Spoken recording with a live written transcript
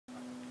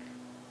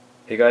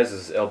Hey guys,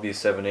 this is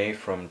LB7A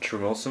from True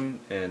Milsim,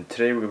 and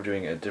today we're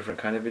doing a different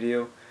kind of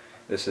video.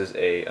 This is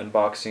a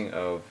unboxing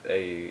of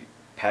a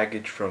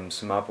package from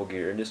Semapo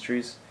Gear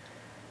Industries.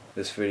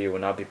 This video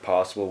would not be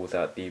possible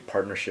without the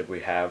partnership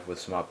we have with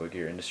Semapo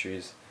Gear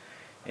Industries,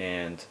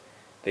 and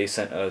they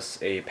sent us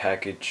a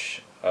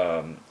package.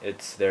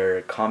 It's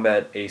their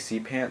combat AC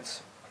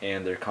pants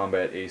and their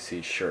combat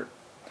AC shirt.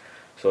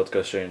 So let's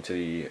go straight into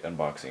the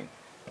unboxing.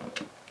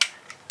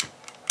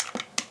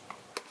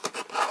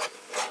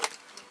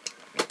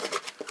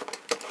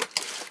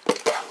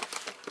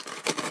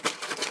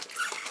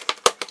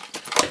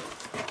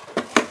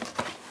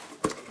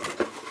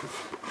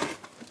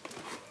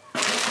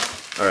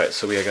 Alright,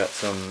 so we got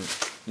some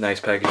nice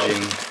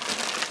packaging.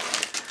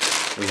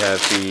 We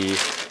have the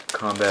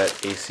combat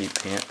AC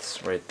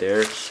pants right there,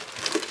 and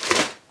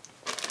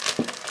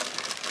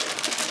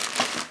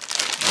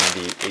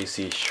the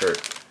AC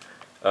shirt.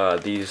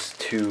 These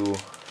two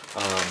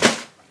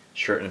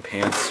shirt and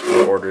pants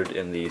were ordered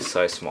in the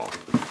size small.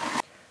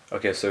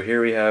 Okay, so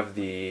here we have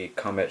the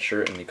combat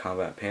shirt and the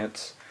combat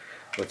pants.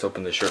 Let's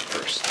open the shirt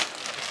first.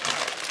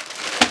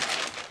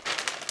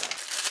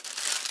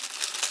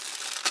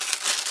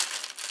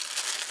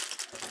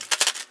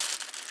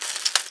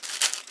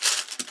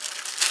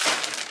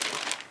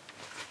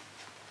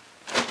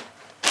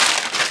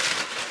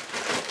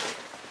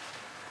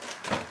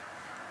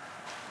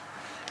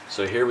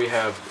 So here we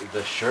have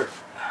the shirt.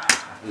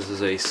 This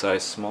is a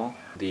size small.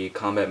 The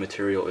combat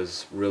material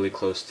is really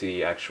close to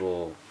the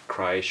actual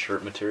Crye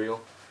shirt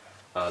material.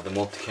 The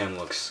Multicam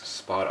looks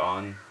spot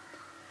on.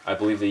 I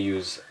believe they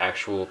use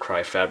actual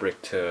Crye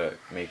fabric to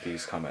make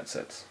these combat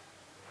sets.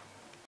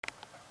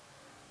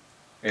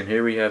 And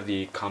here we have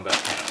the combat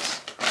pants.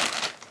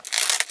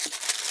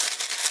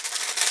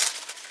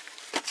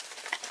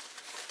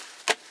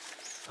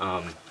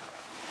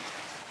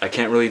 I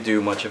can't really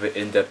do much of an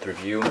in-depth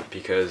review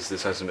because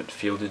this hasn't been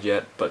fielded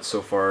yet, but so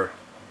far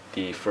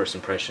the first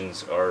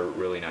impressions are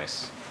really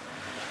nice.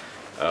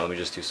 Let me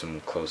just do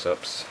some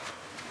close-ups.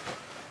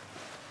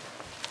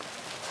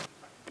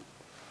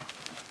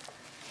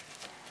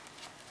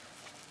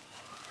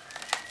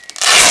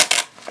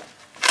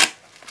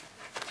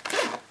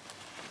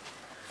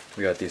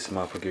 We got the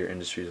Semapo Gear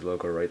Industries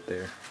logo right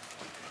there.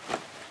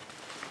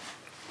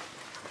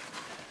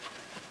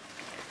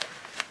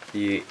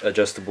 The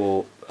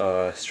adjustable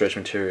stretch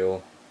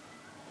material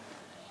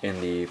in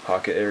the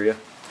pocket area.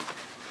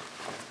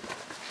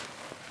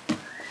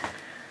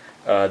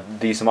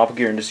 The Semapo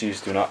Gear Industries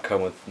do not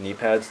come with knee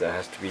pads. That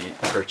has to be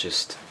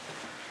purchased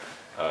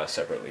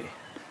separately.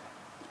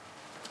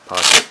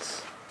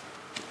 Pockets.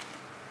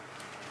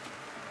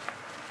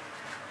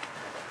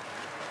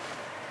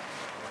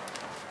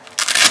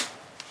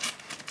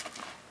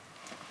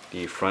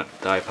 The front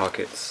thigh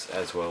pockets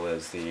as well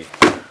as the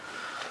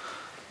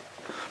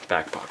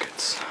back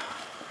pockets.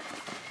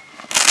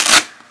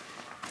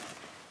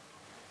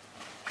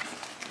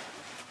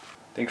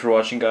 Thanks for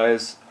watching,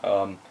 guys.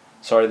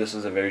 Sorry this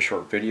is a very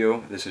short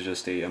video. This is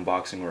just a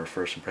unboxing or a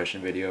first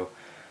impression video.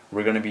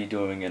 We're going to be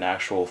doing an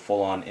actual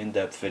full-on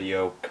in-depth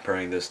video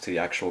comparing this to the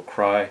actual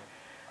Crye,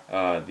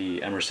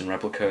 the Emerson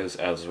replicas,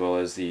 as well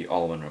as the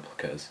All-in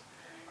replicas,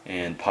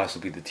 and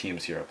possibly the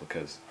TMC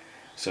replicas.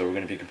 So we're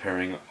going to be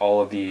comparing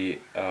all of the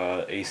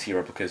AC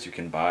replicas you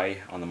can buy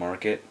on the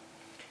market.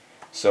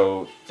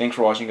 So thanks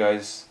for watching,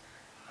 guys.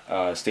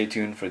 Stay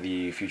tuned for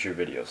the future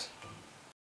videos.